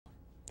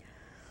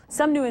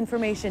Some new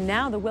information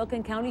now. The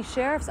Wilkin County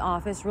Sheriff's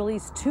Office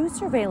released 2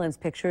 surveillance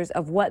pictures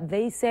of what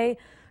they say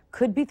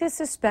could be the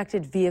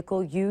suspected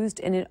vehicle used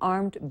in an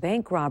armed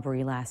bank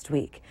robbery last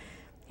week.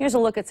 Here's a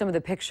look at some of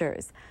the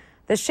pictures.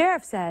 The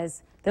sheriff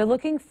says they're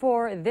looking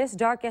for this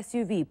dark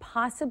SUV,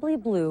 possibly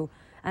blue,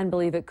 and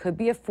believe it could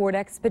be a Ford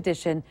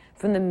Expedition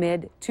from the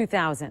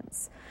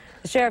mid-2000s.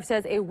 The sheriff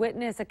says a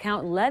witness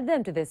account led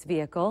them to this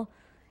vehicle.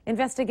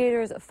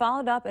 Investigators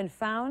followed up and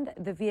found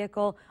the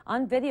vehicle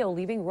on video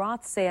leaving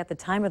Rothsay at the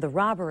time of the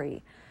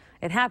robbery.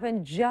 It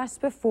happened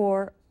just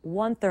before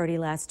 1:30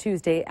 last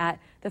Tuesday at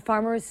the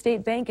Farmers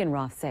State Bank in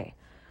Rothsay.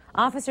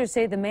 Officers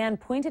say the man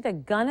pointed a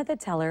gun at the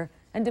teller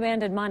and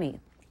demanded money.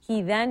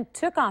 He then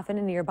took off in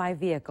a nearby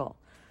vehicle.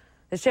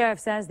 The sheriff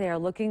says they are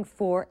looking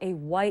for a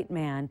white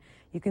man.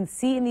 You can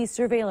see in these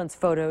surveillance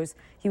photos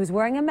he was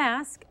wearing a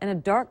mask and a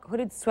dark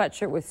hooded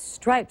sweatshirt with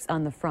stripes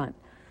on the front.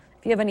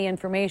 If you have any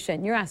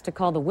information, you're asked to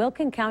call the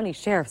Wilkin County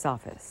Sheriff's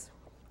Office.